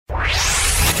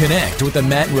Connect with the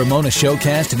Matt and Ramona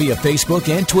Showcast via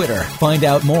Facebook and Twitter. Find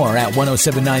out more at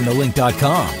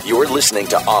 1079thelink.com. You're listening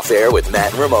to Off Air with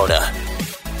Matt and Ramona.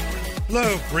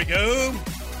 Hello, Frigo.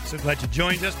 So glad you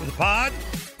joined us for the pod.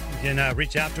 You can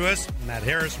reach out to us, Matt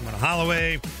Harris, Ramona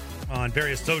Holloway, on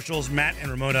various socials, Matt and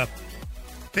Ramona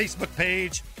Facebook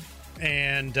page,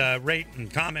 and rate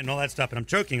and comment and all that stuff. And I'm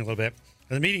joking a little bit.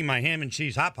 I'm eating my ham and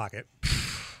cheese Hot Pocket,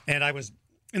 and I was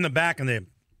in the back in the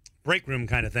break room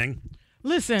kind of thing.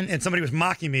 Listen. And somebody was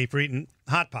mocking me for eating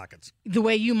Hot Pockets. The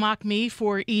way you mock me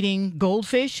for eating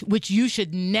goldfish, which you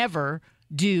should never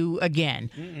do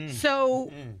again.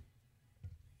 So,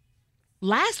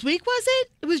 last week, was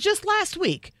it? It was just last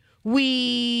week.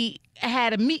 We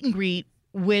had a meet and greet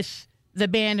with the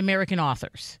band American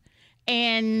Authors.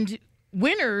 And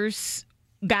winners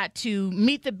got to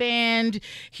meet the band,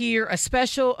 hear a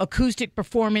special acoustic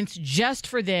performance just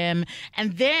for them,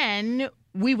 and then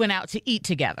we went out to eat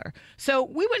together. So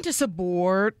we went to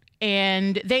Sabor,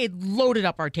 and they loaded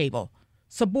up our table.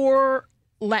 Sabor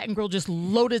Latin Grill just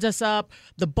loaded us up.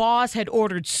 The boss had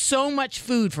ordered so much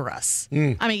food for us.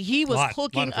 I mean, he was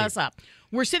hooking us up.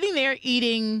 We're sitting there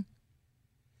eating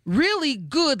really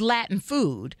good Latin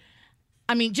food.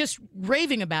 I mean, just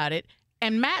raving about it.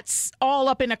 And Matt's all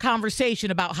up in a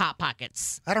conversation about Hot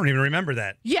Pockets. I don't even remember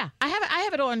that. Yeah, I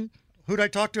have it on. Who'd I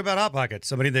talk to about Hot Pockets?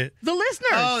 Somebody that... The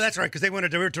listeners. Oh, that's right, because they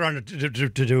wanted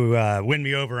to win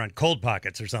me over on Cold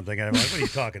Pockets or something. And I'm like, what are you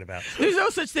talking about? There's no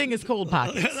such thing as Cold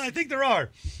Pockets. I think there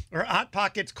are. Or Hot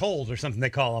Pockets Cold or something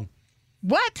they call them.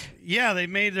 What? Yeah,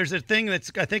 there's a thing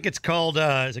that's, I think it's called,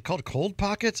 is it called Cold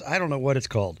Pockets? I don't know what it's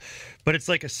called. But it's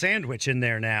like a sandwich in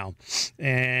there now.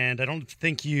 And I don't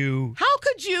think you... How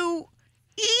could you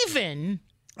even...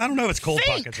 I don't know if it's Cold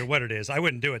Pockets or what it is. I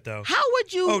wouldn't do it, though. How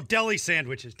would you... Oh, deli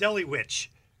sandwiches. Deli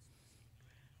Witch.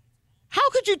 How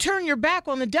could you turn your back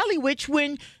on the Deli Witch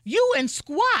when you and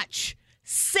Squatch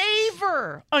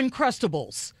savor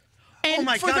Uncrustables? And oh,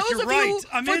 my gosh, you're right.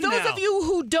 I'm in now. For those of you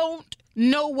who don't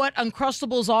know what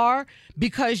Uncrustables are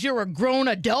because you're a grown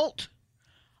adult,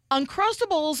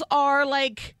 Uncrustables are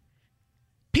like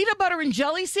peanut butter and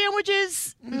jelly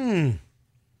sandwiches.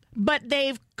 But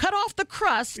they've cut off the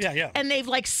crust, and they've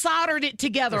like soldered it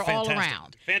together all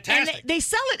around. Fantastic. And they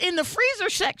sell it in the freezer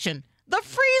section. The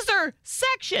freezer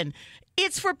section.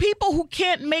 It's for people who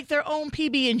can't make their own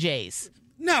PB&Js.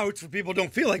 No, it's for people who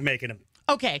don't feel like making them.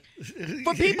 Okay.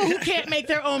 For people who can't make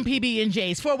their own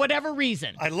PB&Js for whatever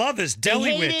reason. I love this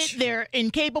Deli Witch. They hate it. They're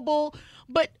incapable.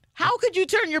 But how could you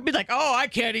turn your be like, oh, I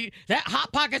can't eat that.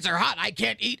 Hot Pockets are hot. I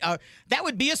can't eat. That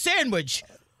would be a sandwich.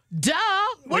 Duh.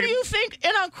 What do you think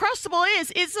an Uncrustable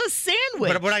is? It's a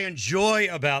sandwich. But what I enjoy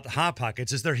about Hot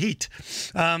Pockets is their heat.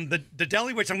 The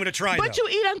Deli Witch I'm going to try, But you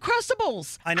eat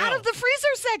Uncrustables out of the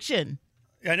freezer section.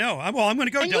 I know. I'm going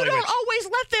to go and Deli Witch. And you don't always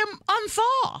let them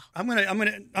unthaw.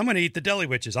 I'm going to eat the Deli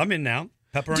Witches. I'm in now.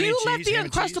 Pepperoni, do you cheese, let the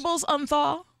Uncrustables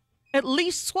unthaw? At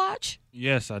least, Swatch?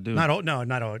 Yes, I do. Not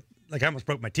all. Like I almost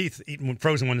broke my teeth eating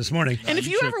frozen one this morning. And if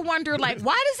you ever wonder, like,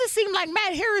 why does it seem like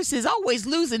Matt Harris is always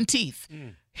losing teeth?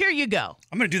 Here you go.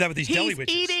 I'm going to do that with these Deli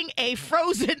Witches. He's eating a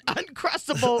frozen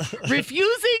Uncrustable,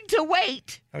 refusing to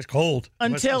wait. I was cold.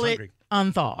 Until it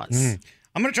unthaws.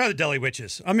 I'm going to try the Deli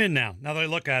Witches. I'm in now. Now that I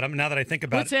look at them, now that I think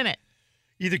about What's in it?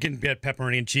 Either can get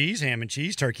pepperoni and cheese, ham and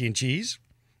cheese, turkey and cheese.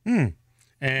 And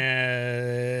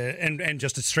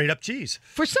just a straight up cheese.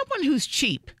 For someone who's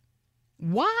cheap,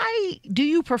 why do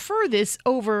you prefer this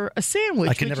over a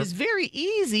sandwich, which is very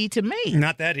easy to make?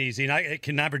 Not that easy. And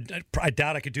I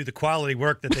doubt I could do the quality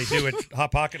work that they do at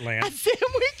Hot Pocket Land. A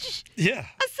sandwich? Yeah.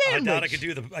 A sandwich? I doubt I could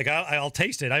do I'll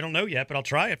taste it. I don't know yet, but I'll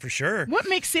try it for sure. What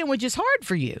makes sandwiches hard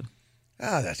for you?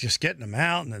 That's just getting them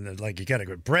out, and then you got to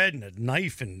go bread and a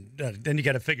knife, and then you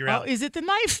got to figure out. Oh, is it the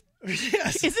knife?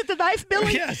 Yes. Is it the knife,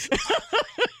 Billy? Yes.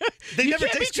 You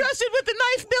can't be trusted with the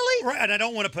knife, Billy. Right, and I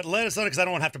don't want to put lettuce on it because I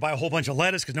don't want to have to buy a whole bunch of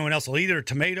lettuce because no one else will eat it, or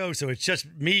tomato, so it's just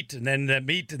meat, and then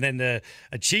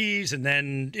a cheese, and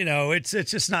then, it's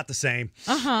just not the same.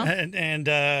 Uh-huh. And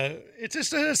it just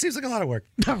seems like a lot of work.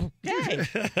 Okay.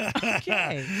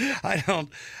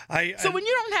 So when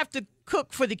you don't have to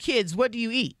cook for the kids, what do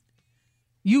you eat?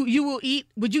 You will eat,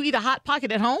 would you eat a Hot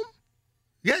Pocket at home?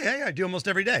 Yeah, I do almost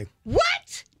every day.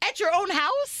 What? At your own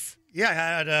house? Yeah, I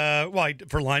had,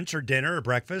 for lunch or dinner or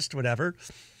breakfast, whatever.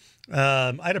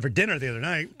 I had it for dinner the other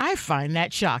night. I find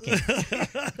that shocking.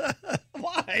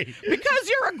 Why? Because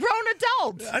you're a grown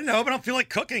adult. I know, but I don't feel like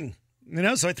cooking.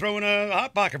 So I throw in a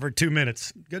Hot Pocket for 2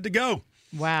 minutes. Good to go.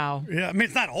 Wow. Yeah, I mean,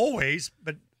 it's not always,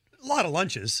 but a lot of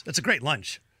lunches. It's a great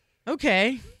lunch.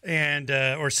 Okay. And,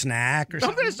 or snack or something.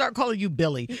 I'm going to start calling you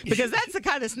Billy because that's the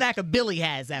kind of snack a Billy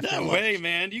has after lunch. No way,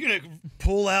 man. You're going to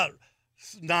pull out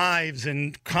knives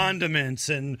and condiments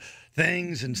and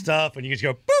things and stuff, and you just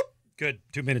go, boop, good,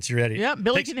 2 minutes, you're ready. Yeah,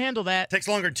 Billy can handle that. Takes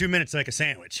longer than 2 minutes to make a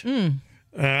sandwich.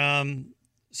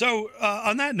 So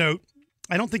on that note,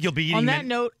 I don't think you'll be eating. On that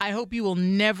note, I hope you will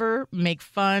never make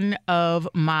fun of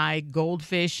my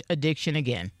goldfish addiction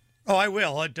again. Oh, I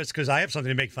will. Just because I have something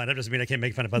to make fun of doesn't mean I can't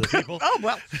make fun of other people. Oh,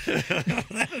 well. That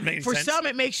doesn't make For sense. some,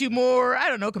 it makes you more, I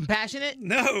don't know, compassionate?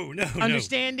 No.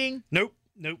 Understanding? Nope.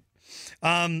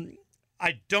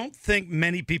 I don't think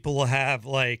many people will have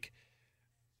like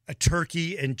a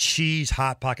turkey and cheese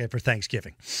Hot Pocket for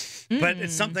Thanksgiving, but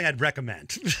it's something I'd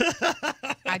recommend.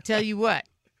 I tell you what,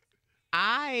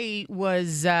 I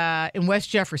was in West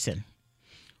Jefferson,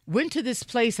 went to this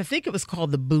place, I think it was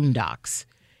called the Boondocks,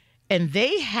 and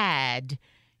they had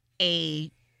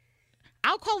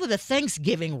I'll call it a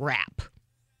Thanksgiving wrap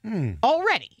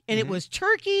already. And it was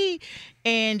turkey,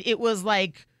 and it was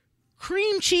like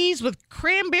cream cheese with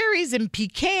cranberries and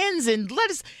pecans and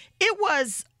lettuce. It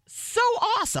was so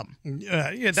awesome.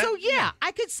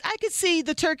 I could see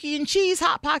the turkey and cheese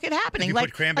Hot Pocket happening. You Like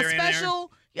put cranberry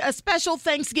a special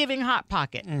Thanksgiving Hot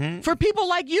Pocket for people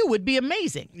like you would be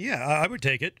amazing. Yeah, I would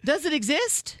take it. Does it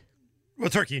exist? Well,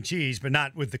 turkey and cheese, but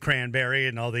not with the cranberry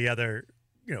and all the other,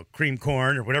 cream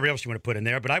corn or whatever else you want to put in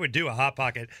there. But I would do a Hot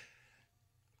Pocket.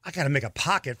 I got to make a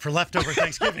pocket for leftover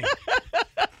Thanksgiving.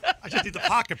 I just need the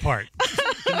pocket part.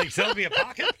 Can they sell me a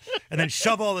pocket? And then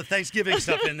shove all the Thanksgiving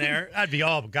stuff in there. That'd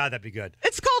be good.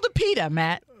 It's called a pita,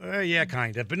 Matt. Yeah,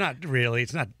 kind of, but not really.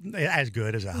 It's not as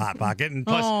good as a Hot Pocket. And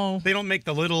plus, they don't make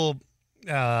the little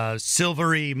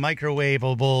silvery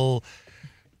microwavable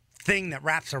thing that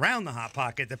wraps around the Hot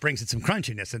Pocket that brings it some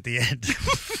crunchiness at the end.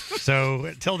 So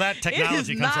until that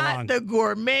technology comes along. It is not the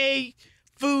gourmet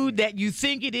food that you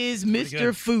think it is,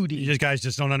 Mr. Foodie. You guys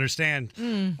just don't understand.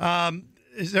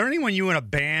 Is there anyone you want to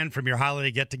ban from your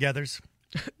holiday get-togethers?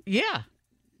 Yeah.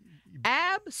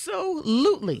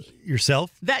 Absolutely.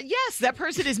 Yourself? That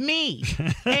person is me.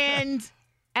 And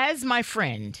as my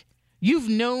friend, you've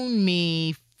known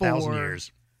me for 1,000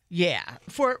 years. Yeah,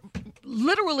 for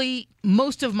literally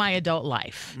most of my adult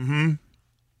life. Mm-hmm.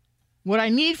 What I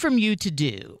need from you to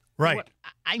do,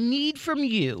 I need from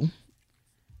you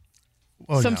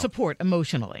some support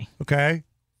emotionally. Okay.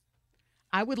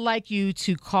 I would like you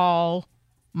to call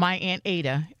my Aunt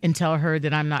Ada and tell her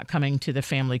that I'm not coming to the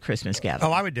family Christmas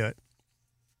gathering. Oh, I would do it.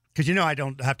 Because I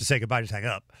don't have to say goodbye, just hang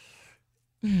up.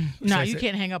 No, you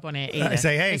can't hang up on Aunt Ada. I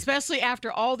say, hey. Especially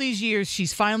after all these years,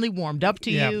 she's finally warmed up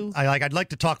to you. I'd like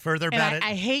to talk further about it.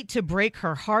 I hate to break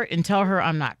her heart and tell her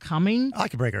I'm not coming. I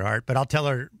can break her heart, but I'll tell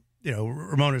her,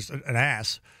 Ramona's an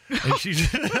ass. And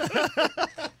she's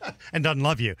and doesn't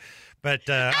love you. But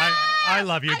I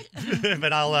love you.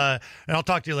 But I'll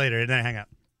talk to you later, and then hang up.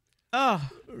 Oh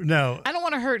no! I don't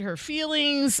want to hurt her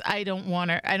feelings. I don't want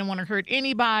to hurt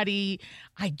anybody.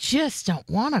 I just don't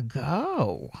want to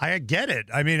go. I get it.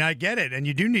 I get it. And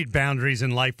you do need boundaries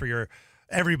in life for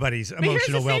everybody's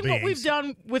emotional well-being. Here's the thing: what we've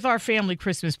done with our family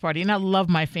Christmas party, and I love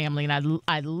my family, and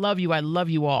I love you. I love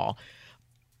you all.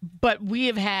 But we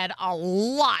have had a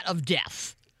lot of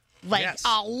death.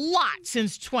 A lot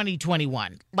since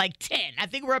 2021. Like 10. I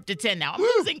think we're up to 10 now. I'm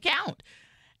losing count.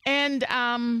 And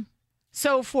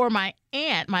so for my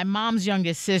aunt, my mom's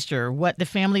youngest sister, what the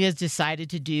family has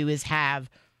decided to do is have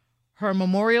her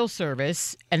memorial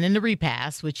service and then the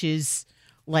repast, which is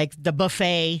like the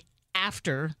buffet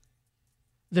after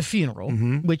the funeral,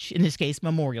 which in this case,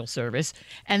 memorial service.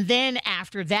 And then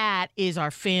after that is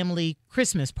our family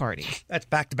Christmas party. That's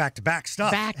back-to-back-to-back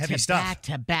stuff. Heavy stuff.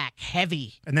 Back-to-back,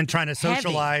 heavy. And then trying to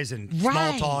socialize and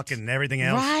small talk and everything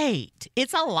else. Right.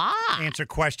 It's a lot. Answer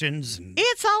questions.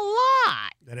 It's a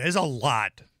lot. That is a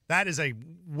lot. That is a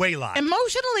way lot.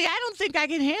 Emotionally, I don't think I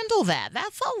can handle that.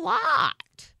 That's a lot.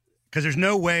 Because there's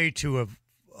no way to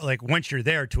once you're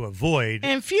there to avoid.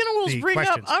 And funerals bring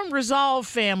questions. up unresolved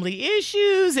family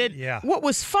issues. And yeah. What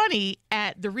was funny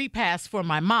at the repast for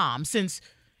my mom, since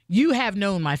you have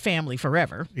known my family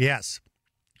forever. Yes.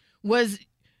 Was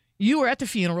you were at the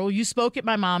funeral. You spoke at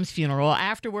my mom's funeral.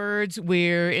 Afterwards,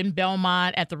 we're in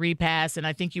Belmont at the repast, and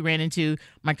I think you ran into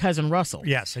my cousin Russell.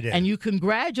 Yes, I did. And you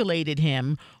congratulated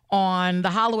him on the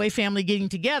Holloway family getting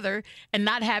together and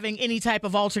not having any type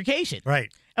of altercation.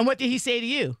 Right. And what did he say to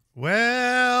you?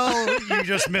 Well, you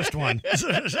just missed one.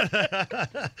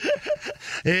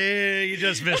 You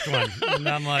just missed one. And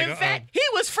I'm like, in fact, he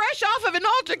was fresh off of an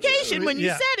altercation when you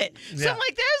said it. So I'm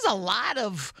like, there's a lot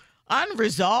of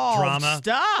unresolved drama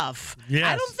stuff. Yes.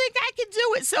 I don't think I can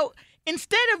do it. So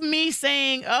instead of me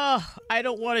saying, oh, I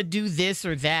don't want to do this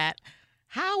or that,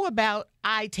 how about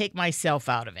I take myself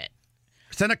out of it?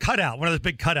 Send a cutout, one of those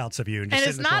big cutouts of you. And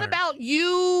it's not about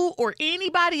you or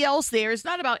anybody else there. It's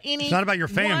not about It's not about your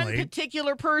family. one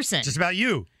particular person. It's just about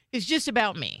you. It's just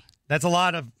about me. That's a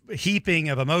lot of heaping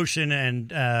of emotion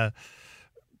and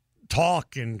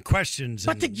talk and questions.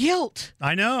 But the guilt.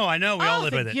 I know. We all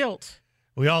live with it. Guilt.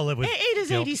 We all live with it. 8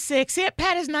 is 86.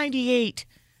 Pat is 98.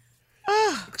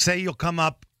 Say you'll come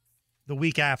up the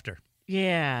week after.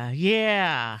 Yeah.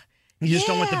 You just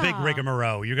don't want the big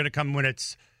rigmarole. You're going to come when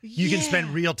you can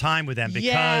spend real time with them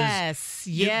because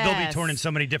they'll be torn in so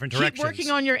many different directions. Keep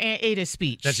working on your Ada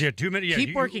speech. That's your 2 minutes.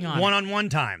 Keep working on one-on-one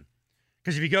time.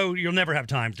 Because if you go, you'll never have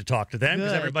time to talk to them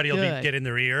because everybody will get in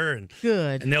their ear and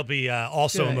they'll be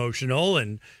also emotional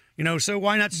and. So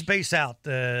why not space out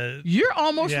the... You're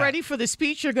almost ready for the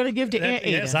speech you're going to give to Aunt Ada.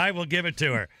 Yes, I will give it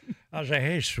to her. I'll say,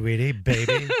 hey, sweetie,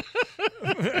 baby.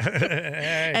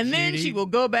 And then she will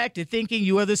go back to thinking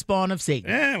you are the spawn of Satan.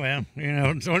 Yeah, well, I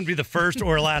wouldn't be the first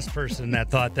or last person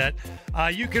that thought that.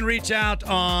 You can reach out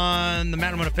on the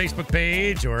Matt Ramona Facebook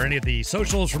page or any of the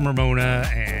socials from Ramona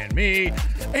and me.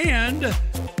 And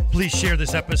please share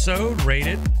this episode, rate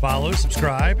it, follow,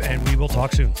 subscribe, and we will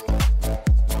talk soon.